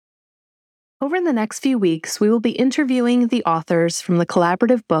Over the next few weeks, we will be interviewing the authors from the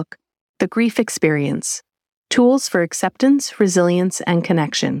collaborative book, The Grief Experience: Tools for Acceptance, Resilience, and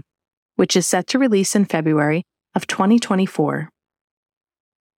Connection, which is set to release in February of 2024.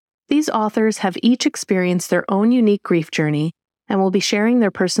 These authors have each experienced their own unique grief journey and will be sharing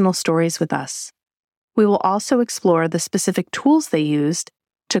their personal stories with us. We will also explore the specific tools they used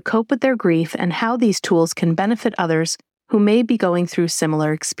to cope with their grief and how these tools can benefit others who may be going through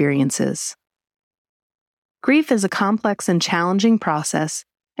similar experiences. Grief is a complex and challenging process,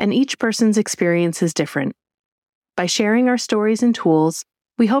 and each person's experience is different. By sharing our stories and tools,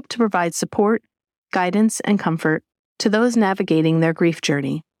 we hope to provide support, guidance, and comfort to those navigating their grief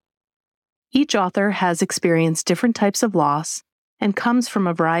journey. Each author has experienced different types of loss and comes from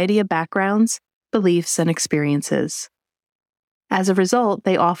a variety of backgrounds, beliefs, and experiences. As a result,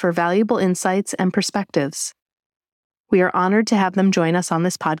 they offer valuable insights and perspectives. We are honored to have them join us on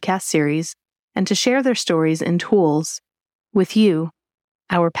this podcast series and to share their stories and tools with you,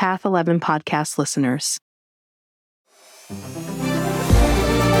 our Path 11 podcast listeners.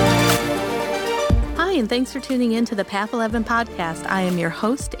 Hi, and thanks for tuning in to the Path 11 podcast. I am your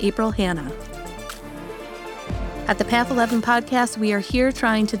host, April Hanna. At the Path 11 podcast, we are here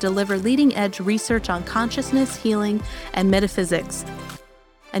trying to deliver leading-edge research on consciousness, healing, and metaphysics.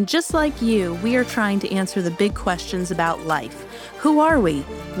 And just like you, we are trying to answer the big questions about life. Who are we?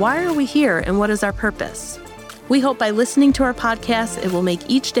 Why are we here? And what is our purpose? We hope by listening to our podcast, it will make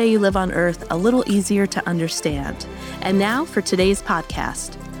each day you live on Earth a little easier to understand. And now for today's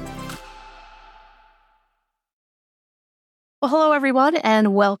podcast. Well, hello, everyone,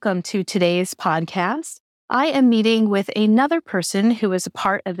 and welcome to today's podcast. I am meeting with another person who is a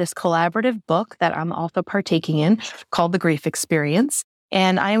part of this collaborative book that I'm also partaking in called The Grief Experience.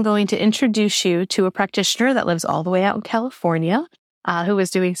 And I am going to introduce you to a practitioner that lives all the way out in California, who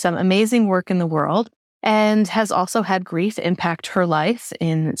is doing some amazing work in the world and has also had grief impact her life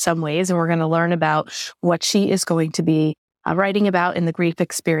in some ways. And we're going to learn about what she is going to be writing about in The Grief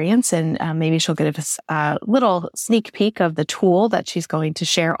Experience. And maybe she'll give us a little sneak peek of the tool that she's going to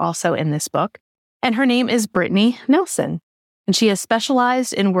share also in this book. And her name is Brittany Nelson. And she has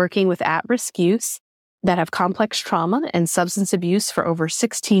specialized in working with at-risk youth that have complex trauma and substance abuse for over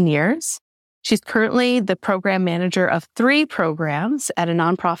 16 years. She's currently the program manager of 3 programs at a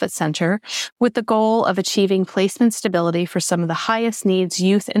nonprofit center with the goal of achieving placement stability for some of the highest needs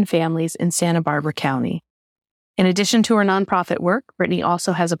youth and families in Santa Barbara County. In addition to her nonprofit work, Brittany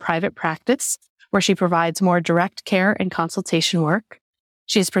also has a private practice where she provides more direct care and consultation work.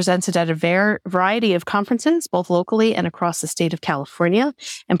 She has presented at a variety of conferences, both locally and across the state of California,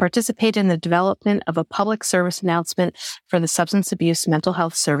 and participated in the development of a public service announcement for the Substance Abuse Mental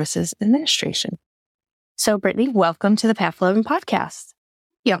Health Services Administration. So, Brittany, welcome to the Path 11 podcast.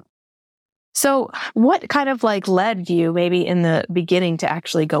 Yeah. So what kind of led you maybe in the beginning to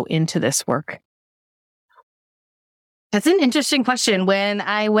actually go into this work? That's an interesting question. When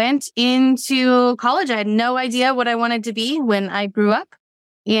I went into college, I had no idea what I wanted to be when I grew up.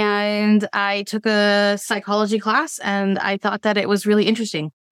 And I took a psychology class and I thought that it was really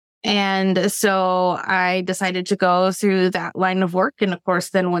interesting. And so I decided to go through that line of work. And of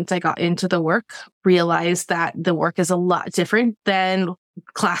course, then once I got into the work, realized that the work is a lot different than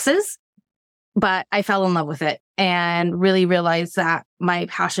classes. But I fell in love with it and really realized that my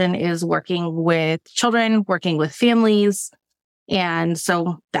passion is working with children, working with families. And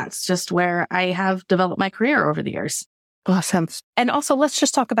so that's just where I have developed my career over the years. Awesome. And also, let's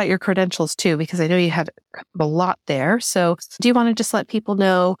just talk about your credentials too, because I know you had a lot there. So do you want to just let people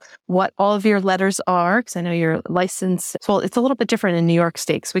know what all of your letters are? Because I know your license, well, it's a little bit different in New York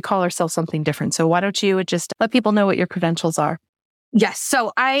State, because we call ourselves something different. So why don't you just let people know what your credentials are? Yes.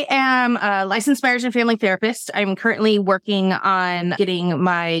 So I am a licensed marriage and family therapist. I'm currently working on getting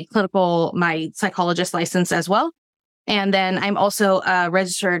my psychologist license as well. And then I'm also a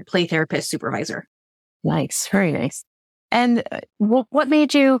registered play therapist supervisor. Nice. Very nice. And what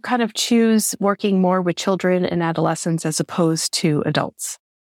made you kind of choose working more with children and adolescents as opposed to adults?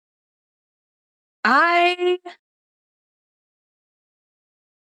 I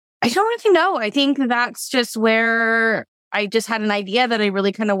don't really know. I think that's just where I just had an idea that I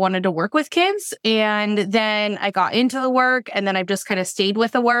really kind of wanted to work with kids. And then I got into the work and then I've just kind of stayed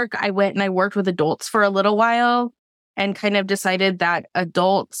with the work. I went and I worked with adults for a little while and kind of decided that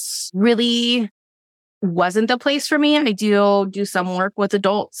adults really wasn't the place for me. I do some work with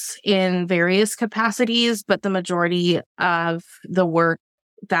adults in various capacities, but the majority of the work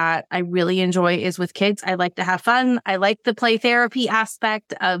that I really enjoy is with kids. I like to have fun. I like the play therapy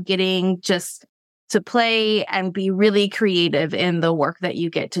aspect of getting just to play and be really creative in the work that you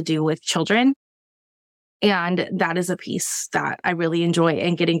get to do with children. And that is a piece that I really enjoy,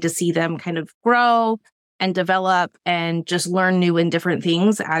 and getting to see them kind of grow and develop and just learn new and different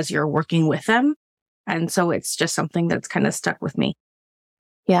things as you're working with them. And so it's just something that's kind of stuck with me.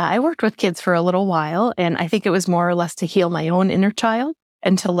 Yeah, I worked with kids for a little while, and I think it was more or less to heal my own inner child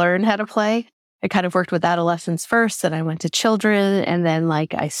and to learn how to play. I kind of worked with adolescents first, and I went to children, and then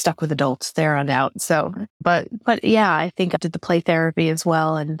like I stuck with adults there on out. So, but yeah, I think I did the play therapy as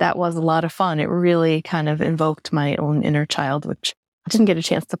well, and that was a lot of fun. It really kind of invoked my own inner child, which I didn't get a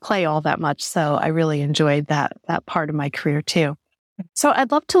chance to play all that much. So I really enjoyed that part of my career too. So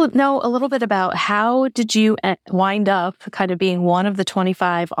I'd love to know a little bit about how did you wind up kind of being one of the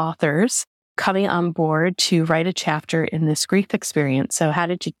 25 authors coming on board to write a chapter in this grief experience. So how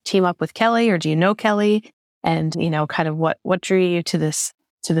did you team up with Kelly, or do you know Kelly? And, kind of what drew you to this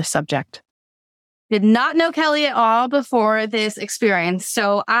subject? Did not know Kelly at all before this experience.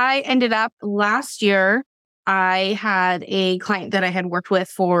 So I ended up last year, I had a client that I had worked with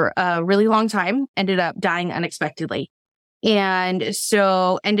for a really long time, ended up dying unexpectedly. And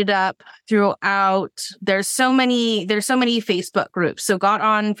so ended up throughout, there's so many Facebook groups. So got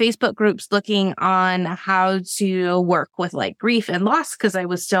on Facebook groups looking on how to work with like grief and loss, because I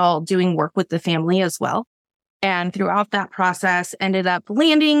was still doing work with the family as well. And throughout that process, ended up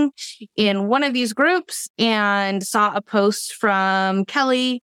landing in one of these groups and saw a post from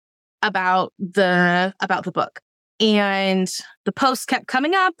Kelly about the book. And the post kept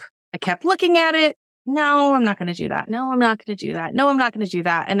coming up. I kept looking at it. No, I'm not going to do that. No, I'm not going to do that. No, I'm not going to do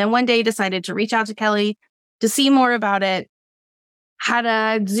that. And then one day decided to reach out to Kelly to see more about it. Had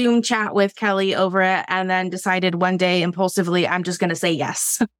a Zoom chat with Kelly over it, and then decided one day impulsively, I'm just going to say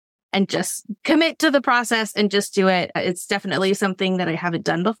yes and just commit to the process and just do it. It's definitely something that I haven't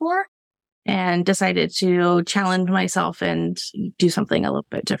done before, and decided to challenge myself and do something a little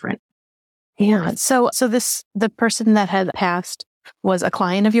bit different. Yeah. So the person that had passed was a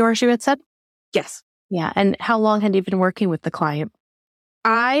client of yours, you had said? Yes. Yeah. And how long had you been working with the client?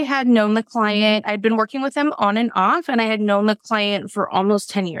 I had known the client. I'd been working with them on and off, and I had known the client for almost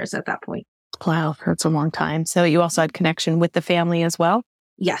 10 years at that point. Wow, that's a long time. So you also had connection with the family as well?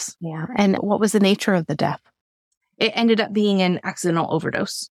 Yes. Yeah. And what was the nature of the death? It ended up being an accidental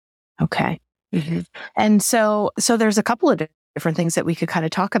overdose. Okay. Mm-hmm. And so there's a couple of different things that we could kind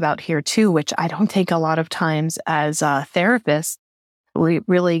of talk about here too, which I don't think a lot of times as therapists, we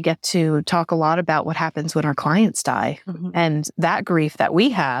really get to talk a lot about what happens when our clients die, and that grief that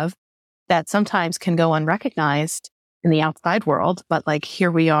we have that sometimes can go unrecognized in the outside world. But like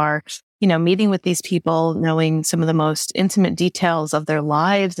here we are, meeting with these people, knowing some of the most intimate details of their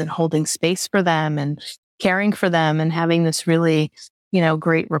lives and holding space for them and caring for them and having this really,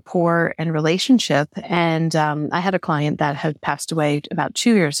 great rapport and relationship. And I had a client that had passed away about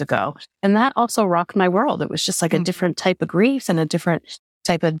 2 years ago, and that also rocked my world. It was just like a different type of grief and a different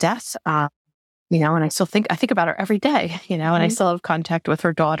type of death. And I still think about her every day, and I still have contact with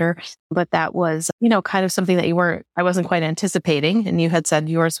her daughter. But that was, kind of something that I wasn't quite anticipating. And you had said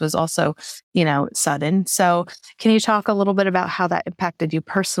yours was also, sudden. So can you talk a little bit about how that impacted you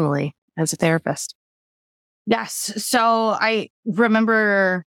personally as a therapist? Yes. So I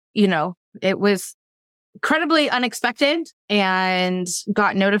remember, it was incredibly unexpected, and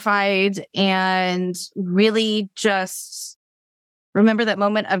got notified, and really just remember that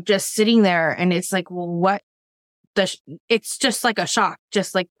moment of just sitting there. And it's like, well, it's just like a shock,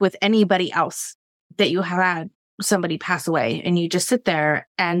 just like with anybody else that you have had somebody pass away, and you just sit there,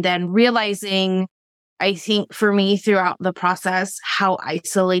 and then realizing, I think for me throughout the process, how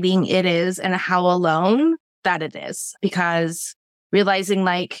isolating it is and how alone that it is, because realizing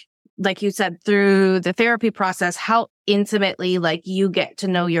like you said, through the therapy process, how intimately like you get to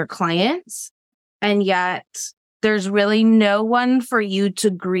know your clients, and yet there's really no one for you to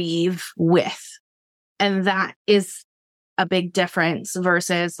grieve with. And that is a big difference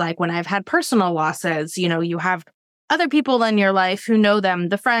versus like when I've had personal losses, you have other people in your life who know them,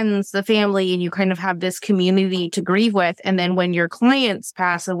 the friends, the family, and you kind of have this community to grieve with. And then when your clients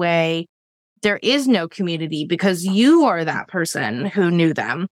pass away, there is no community because you are that person who knew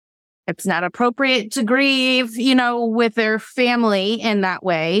them. It's not appropriate to grieve, with their family in that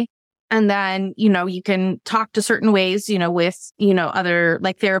way. And then, you can talk to certain ways, with, other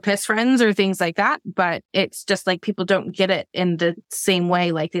like therapist friends or things like that. But it's just like people don't get it in the same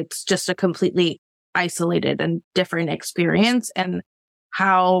way. Like it's just a completely isolated and different experience, and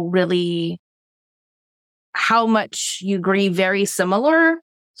how much you grieve very similar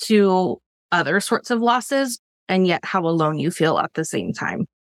to other sorts of losses, and yet how alone you feel at the same time.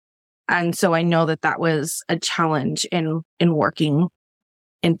 And so I know that that was a challenge in working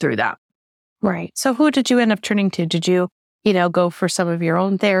in through that. Right. So who did you end up turning to? Did you, go for some of your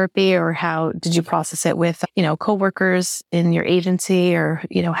own therapy, or how did you process it with, coworkers in your agency, or,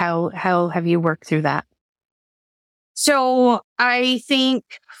 how have you worked through that? So I think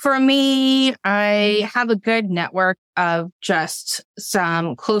for me, I have a good network of just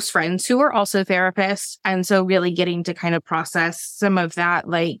some close friends who are also therapists. And so really getting to kind of process some of that,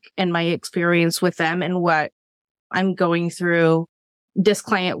 like in my experience with them and what I'm going through. This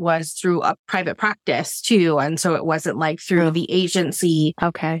client was through a private practice too. And so it wasn't like through the agency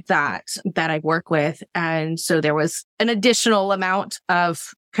that I work with. And so there was an additional amount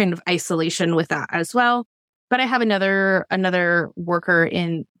of kind of isolation with that as well. But I have another worker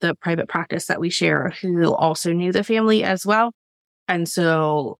in the private practice that we share who also knew the family as well. And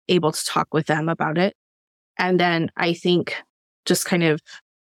so able to talk with them about it. And then I think just kind of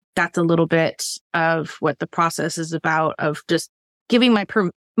that's a little bit of what the process is about, of just giving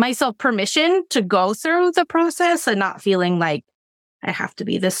myself permission to go through the process and not feeling like I have to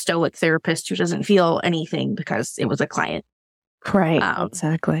be this stoic therapist who doesn't feel anything because it was a client. Right.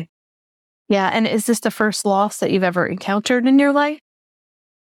 Exactly. Yeah. And is this the first loss that you've ever encountered in your life?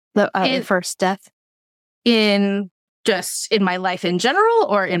 The first death? In my life in general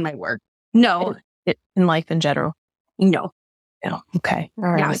or in my work? No. In life in general? No. Yeah. Okay. All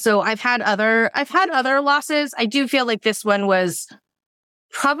right. Yeah. So I've had other losses. I do feel like this one was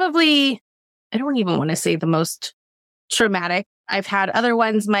probably, I don't even want to say the most traumatic. I've had other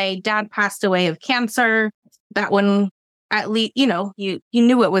ones. My dad passed away of cancer. That one, at least, you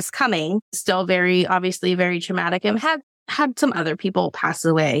knew it was coming. Still obviously very traumatic, and had some other people pass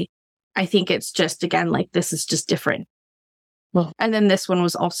away. I think it's just, again, like this is just different. Well, and then this one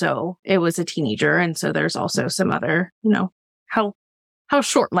was also, it was a teenager. And so there's also some other, how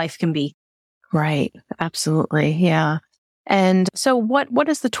short life can be. Right. Absolutely. Yeah. And so what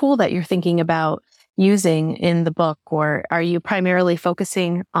is the tool that you're thinking about using in the book? Or are you primarily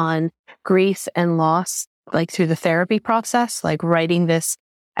focusing on grief and loss, like through the therapy process, like writing this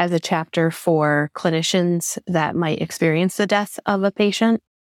as a chapter for clinicians that might experience the death of a patient?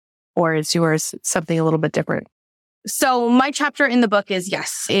 Or is yours something a little bit different? So my chapter in the book is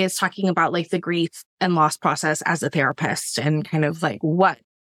talking about like the grief and loss process as a therapist, and kind of like what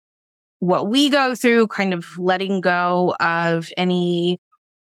we go through, kind of letting go of any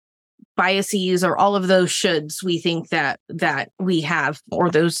biases or all of those shoulds we think that we have, or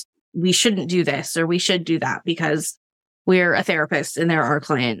those we shouldn't do this or we should do that because we're a therapist and they're our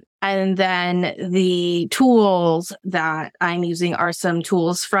client. And then the tools that I'm using are some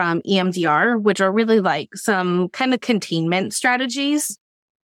tools from EMDR, which are really like some kind of containment strategies.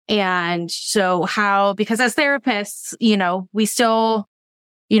 And so because as therapists,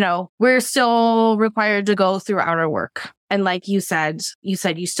 we're still required to go throughout our work. And like you said you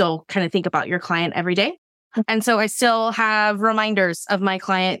still kind of think about your client every day. And so I still have reminders of my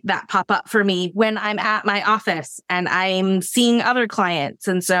client that pop up for me when I'm at my office and I'm seeing other clients.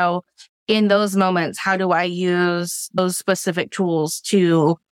 And so in those moments, how do I use those specific tools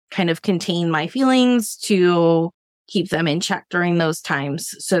to kind of contain my feelings, to keep them in check during those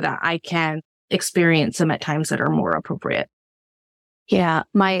times so that I can experience them at times that are more appropriate? Yeah.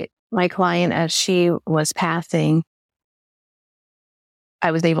 My client, as she was passing, I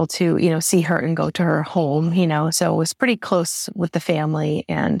was able to, see her and go to her home, so it was pretty close with the family,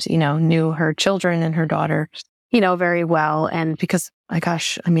 and, knew her children and her daughter, very well. And because, my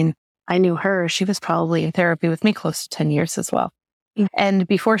gosh, I knew her, she was probably in therapy with me close to 10 years as well. And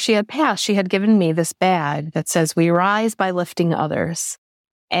before she had passed, she had given me this bag that says, "We rise by lifting others."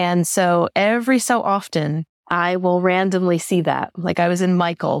 And so every so often I will randomly see that. Like I was in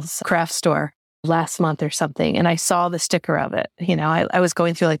Michael's craft store last month or something, and I saw the sticker of it. I was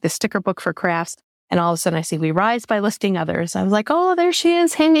going through like the sticker book for crafts, and all of a sudden I see "We rise by lifting others." I was like, "Oh, there she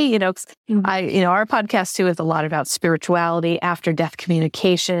is." Hey, our podcast too is a lot about spirituality, after death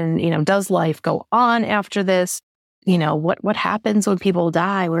communication. Does life go on after this? What happens when people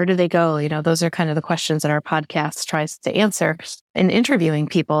die? Where do they go? Those are kind of the questions that our podcast tries to answer in interviewing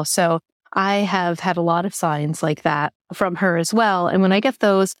people. So I have had a lot of signs like that from her as well. And when I get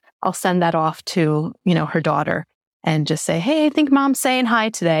those, I'll send that off to, her daughter and just say, "Hey, I think Mom's saying hi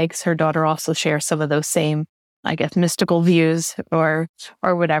today," because her daughter also shares some of those same, I guess, mystical views or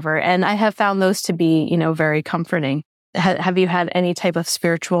whatever. And I have found those to be, very comforting. Have you had any type of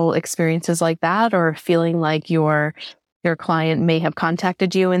spiritual experiences like that, or feeling like your client may have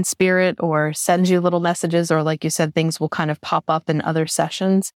contacted you in spirit or send you little messages, or like you said, things will kind of pop up in other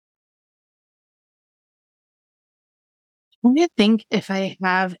sessions? Let me think if I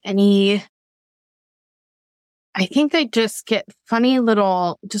have any. I think I just get funny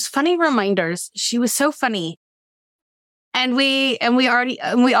reminders. She was so funny. And we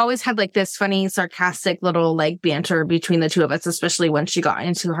always had like this funny, sarcastic little like banter between the two of us, especially when she got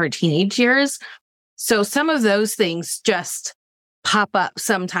into her teenage years. So some of those things just pop up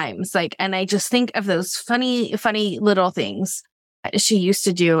sometimes, like, and I just think of those funny little things she used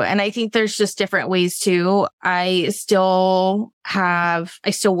to do. And I think there's just different ways too. I still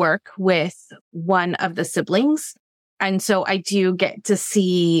work with one of the siblings. And so I do get to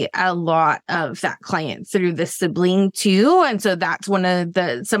see a lot of that client through the sibling too. And so that's some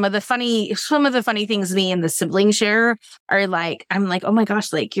of the funny things me and the sibling share are like, I'm like, oh my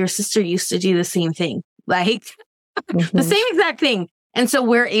gosh, like your sister used to do the same thing, like the same exact thing. And so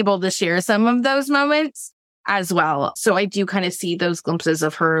we're able to share some of those moments as well. So I do kind of see those glimpses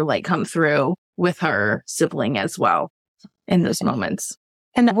of her like come through with her sibling as well in those moments.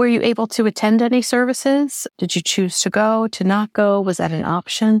 And were you able to attend any services? Did you choose to go, to not go? Was that an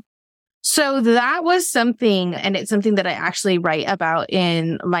option? So that was something, and it's something that I actually write about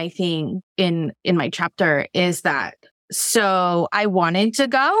in my thing in my chapter, is that, so I wanted to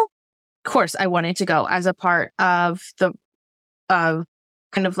go. Of course, I wanted to go as a part of kind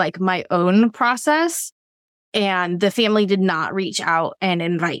of like my own process. And the family did not reach out and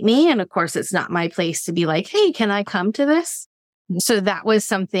invite me. And of course, it's not my place to be like, hey, can I come to this? So that was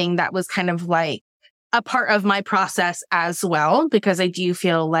something that was kind of like a part of my process as well, because I do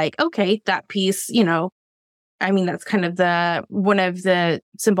feel like, okay, that piece, I mean, that's kind of one of the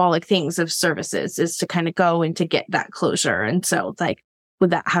symbolic things of services is to kind of go and to get that closure. And so like,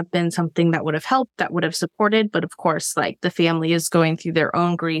 would that have been something that would have helped, that would have supported? But of course, like the family is going through their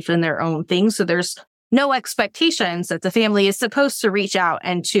own grief and their own things. So there's no expectations that the family is supposed to reach out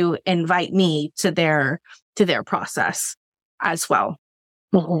and to invite me to their process as well.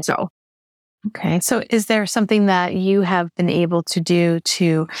 Mm-hmm. So, okay. So is there something that you have been able to do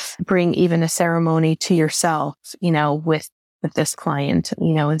to bring even a ceremony to yourself, with this client?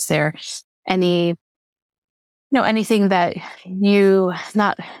 Is there any, anything that you,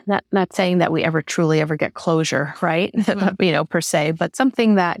 not saying that we ever truly ever get closure, right? Mm-hmm. Per se, but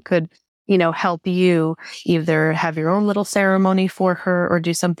something that could, help you either have your own little ceremony for her or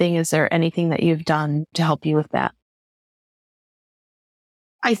do something. Is there anything that you've done to help you with that?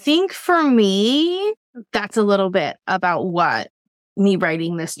 I think for me, that's a little bit about what me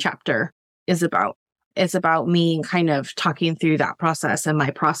writing this chapter is about. It's about me kind of talking through that process and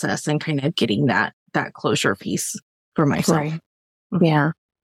my process and kind of getting that closure piece for myself. Right. Yeah.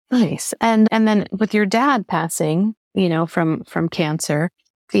 Nice. And then with your dad passing, from cancer,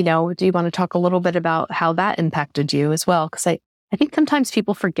 do you want to talk a little bit about how that impacted you as well? Because I think sometimes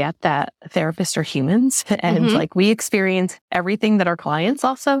people forget that therapists are humans and like we experience everything that our clients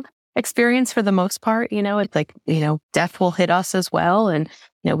also experience for the most part. It's like, death will hit us as well. And,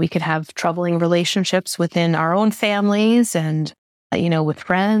 we could have troubling relationships within our own families and, with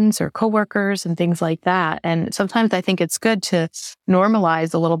friends or coworkers and things like that. And sometimes I think it's good to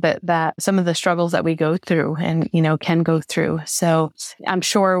normalize a little bit that some of the struggles that we go through and, can go through. So I'm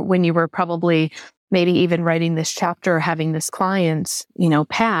sure when you were probably maybe even writing this chapter, having this client,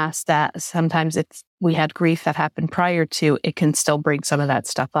 pass, that sometimes if we had grief that happened prior to, it can still bring some of that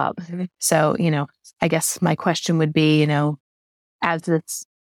stuff up. Mm-hmm. So, I guess my question would be, as it's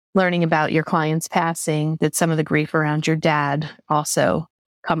learning about your client's passing, did some of the grief around your dad also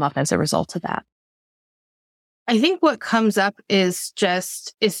come up as a result of that? I think what comes up is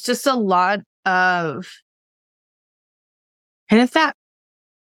just a lot of kind of that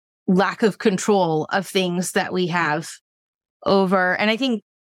lack of control of things that we have over. And I think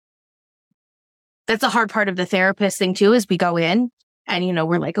that's a hard part of the therapist thing too, is we go in and,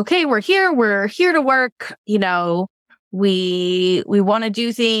 we're like, okay, we're here to work. We want to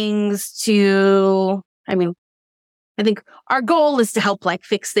do things to, I think our goal is to help like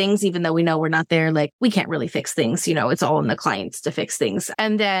fix things, even though we know we're not there. Like we can't really fix things, it's all in the clients to fix things.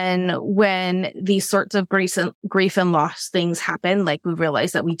 And then when these sorts of grief and loss things happen, like we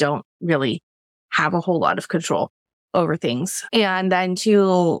realize that we don't really have a whole lot of control over things. And then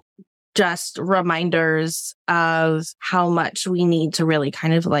to just reminders of how much we need to really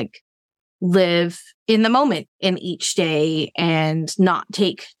kind of like live in the moment in each day and not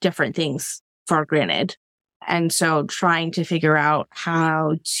take different things for granted. And so trying to figure out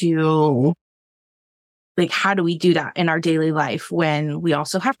how do we do that in our daily life when we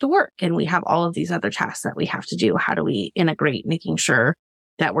also have to work and we have all of these other tasks that we have to do? How do we integrate making sure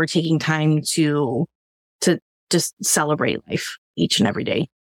that we're taking time to just celebrate life each and every day?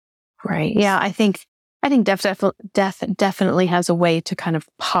 Right. Yeah. I think I think death definitely has a way to kind of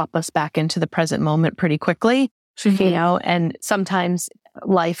pop us back into the present moment pretty quickly, and sometimes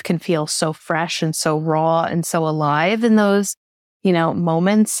life can feel so fresh and so raw and so alive in those,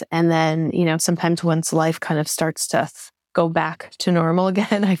 moments. And then, sometimes once life kind of starts to go back to normal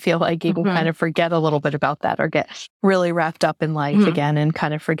again, I feel like you can kind of forget a little bit about that or get really wrapped up in life again and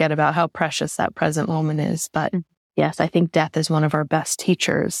kind of forget about how precious that present moment is. But yes, I think death is one of our best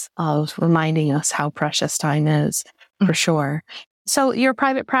teachers of reminding us how precious time is, for sure. So your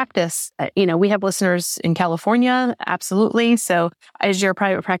private practice, we have listeners in California, absolutely. So is your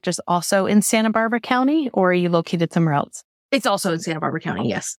private practice also in Santa Barbara County, or are you located somewhere else? It's also in Santa Barbara County,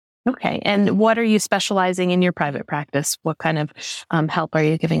 yes. Okay. And what are you specializing in your private practice? What kind of help are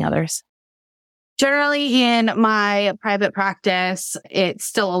you giving others? Generally in my private practice, it's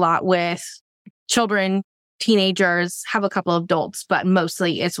still a lot with children, teenagers, have a couple of adults, but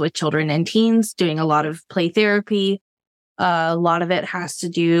mostly it's with children and teens, doing a lot of play therapy. A lot of it has to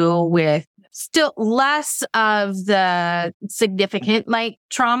do with still less of the significant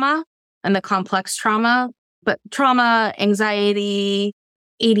trauma and the complex trauma, but trauma, anxiety,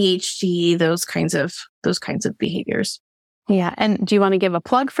 ADHD, those kinds of behaviors. Yeah. And do you want to give a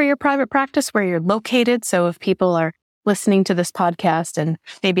plug for your private practice, where you're located? So if people are listening to this podcast and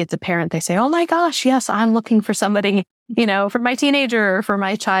maybe it's a parent, they say, oh my gosh, yes, I'm looking for somebody, for my teenager or for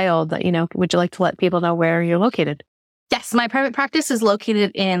my child, would you like to let people know where you're located? Yes. My private practice is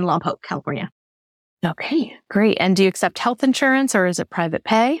located in Lompoc, California. Okay, great. And do you accept health insurance, or is it private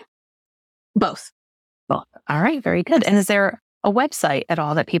pay? Both. Both. All right. Very good. And is there a website at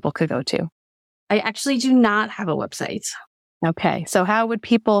all that people could go to? I actually do not have a website. Okay. So how would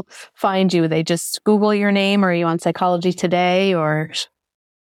people find you? They just Google your name, or are you on Psychology Today, or?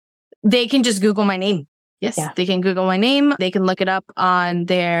 They can just Google my name. Yes, yeah. They can Google my name. They can look it up on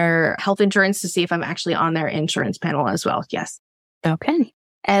their health insurance to see if I'm actually on their insurance panel as well. Yes. Okay.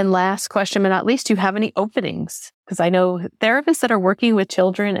 And last question, but not least, do you have any openings? Because I know therapists that are working with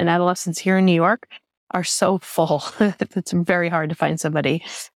children and adolescents here in New York are so full. It's very hard to find somebody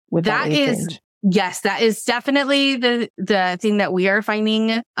with that age. Yes, that is definitely the thing that we are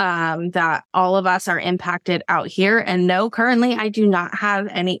finding, that all of us are impacted out here. And no, currently I do not have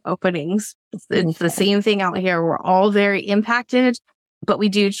any openings. It's the same thing out here. We're all very impacted, but we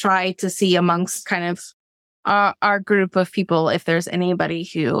do try to see amongst kind of our group of people if there's anybody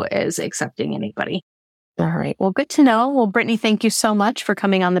who is accepting anybody. All right. Well, good to know. Well, Brittany, thank you so much for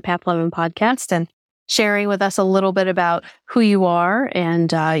coming on the Path 11 podcast and sharing with us a little bit about who you are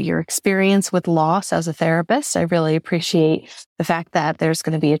and your experience with loss as a therapist. I really appreciate the fact that there's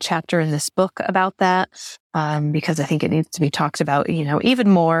going to be a chapter in this book about that, because I think it needs to be talked about, even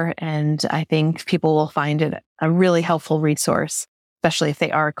more. And I think people will find it a really helpful resource, especially if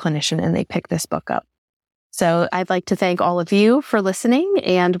they are a clinician and they pick this book up. So I'd like to thank all of you for listening,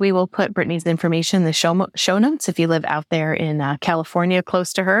 and we will put Brittany's information in the show notes if you live out there in California,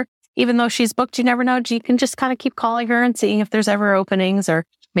 close to her. Even though she's booked, you never know. You can just kind of keep calling her and seeing if there's ever openings, or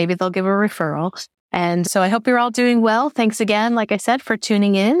maybe they'll give a referral. And so I hope you're all doing well. Thanks again, like I said, for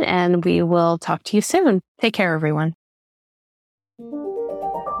tuning in, and we will talk to you soon. Take care, everyone.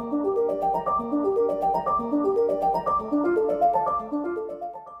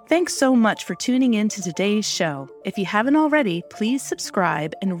 Thanks so much for tuning in to today's show. If you haven't already, please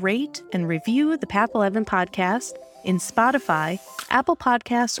subscribe and rate and review the Path 11 podcast in Spotify, Apple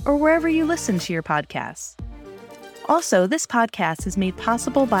Podcasts, or wherever you listen to your podcasts. Also, this podcast is made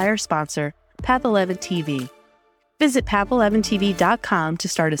possible by our sponsor, Path 11 TV. Visit path11tv.com to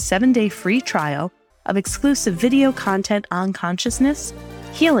start a 7-day free trial of exclusive video content on consciousness,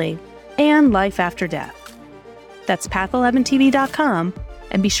 healing, and life after death. That's path11tv.com,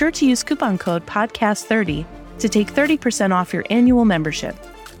 and be sure to use coupon code PODCAST30 to take 30% off your annual membership.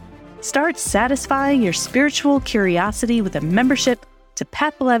 Start satisfying your spiritual curiosity with a membership to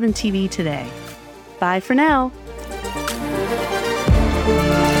Path 11 TV today. Bye for now.